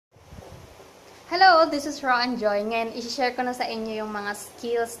Hello, this is Roan Joy. Ngayon, i-share ko na sa inyo yung mga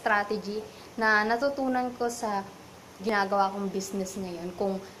skill strategy na natutunan ko sa ginagawa kong business ngayon.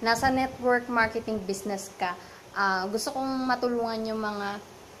 Kung nasa network marketing business ka, gusto kong matulungan yung mga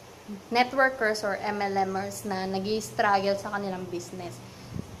networkers or MLMers na nag-i-struggle sa kanilang business.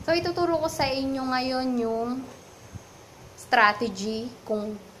 So, ituturo ko sa inyo ngayon yung strategy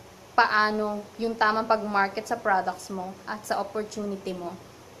kung paano yung tamang pag-market sa products mo at sa opportunity mo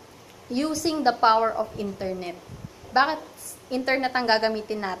using the power of internet. Bakit internet ang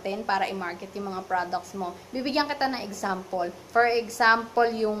gagamitin natin para i-market yung mga products mo? Bibigyan kita ng example. For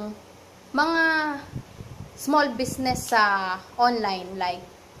example, yung mga small business sa online like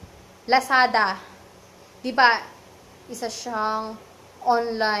Lazada. 'Di ba? Isa siyang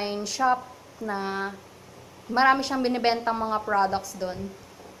online shop na marami siyang binibentang mga products doon.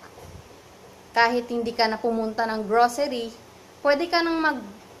 Kahit hindi ka na pumunta ng grocery, pwede ka nang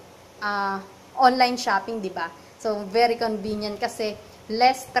online shopping, di ba? So, very convenient kasi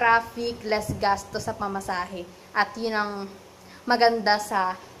less traffic, less gasto sa pamasahe. At yun ang maganda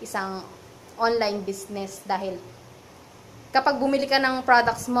sa isang online business dahil kapag bumili ka ng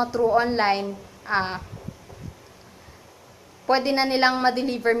products mo through online, pwede na nilang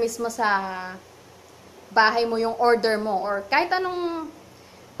ma-deliver mismo sa bahay mo yung order mo or kahit anong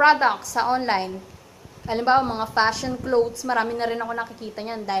product sa online. Halimbawa, mga fashion clothes, marami na rin ako nakikita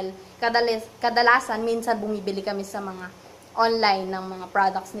niyan dahil kadalasan, minsan bumibili kami sa mga online ng mga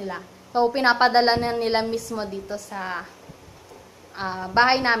products nila. So, pinapadala na nila mismo dito sa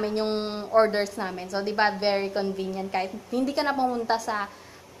bahay namin yung orders namin. So, di ba, very convenient. Kahit hindi ka na pumunta sa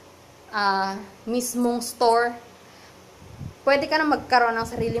mismong store, pwede ka na magkaroon ng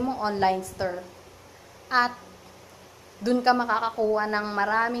sarili mong online store. At dun ka makakakuha ng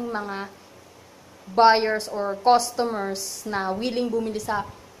maraming mga buyers or customers na willing bumili sa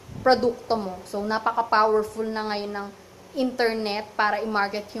produkto mo. So, napaka-powerful na ngayon ng internet para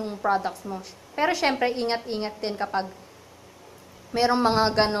i-market yung products mo. Pero, syempre, ingat-ingat din kapag merong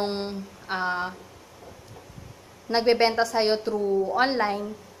mga ganong nagbebenta sa'yo through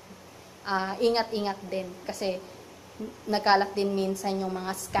online, ingat-ingat din. Kasi, nagkalat din minsan yung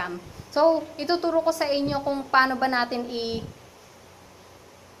mga scam. So, ituturo ko sa inyo kung paano ba natin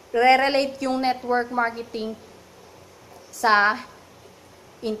re-relate yung network marketing sa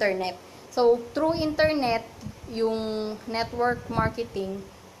internet. So, through internet, yung network marketing,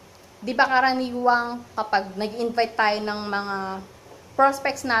 di ba karaniwang kapag nag-invite tayo ng mga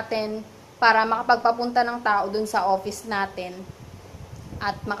prospects natin para makapagpapunta ng tao dun sa office natin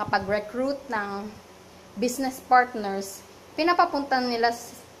at makapag-recruit ng business partners, pinapapunta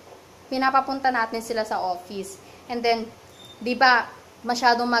natin sila sa office. And then, di ba,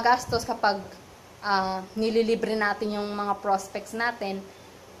 masyadong magastos kapag nililibre natin yung mga prospects natin.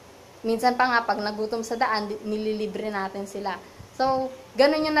 Minsan pa nga, pag nagutom sa daan, nililibre natin sila. So,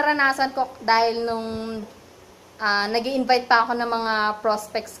 ganun yung naranasan ko dahil nung nag-i-invite pa ako ng mga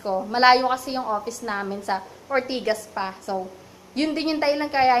prospects ko. Malayo kasi yung office namin sa Ortigas pa. So, yun din yung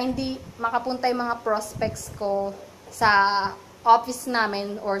dahilan kaya hindi makapunta yung mga prospects ko sa office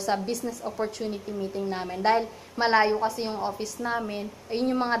namin or sa business opportunity meeting namin dahil malayo kasi yung office namin.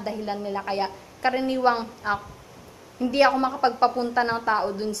 Ayun yung mga dahilan nila kaya karaniwang hindi ako makapagpapunta ng tao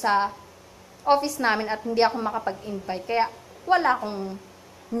dun sa office namin at hindi ako makapag-invite kaya wala akong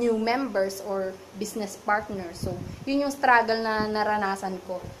new members or business partners. So, yun yung struggle na naranasan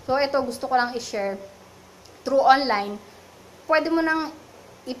ko. So, ito gusto ko lang i-share through online. Pwede mo nang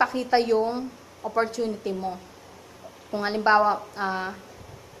ipakita yung opportunity mo. Kung halimbawa,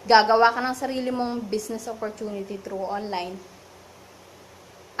 gagawa ka ng sarili mong business opportunity through online.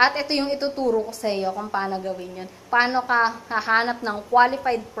 At ito yung ituturo ko sa iyo kung paano gawin yun. Paano ka hahanap ng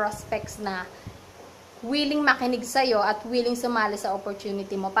qualified prospects na willing makinig sa iyo at willing sumali sa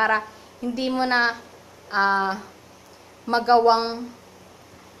opportunity mo para hindi mo na magawang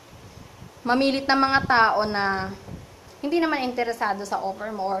mamilit ng mga tao na hindi naman interesado sa offer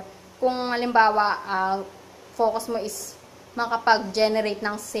mo or kung halimbawa focus mo is makapag-generate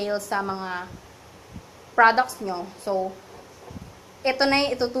ng sales sa mga products nyo. So, ito na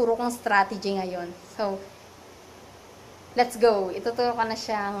yung ituturo kong strategy ngayon. So, let's go. Ituturo ko na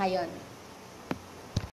siya ngayon.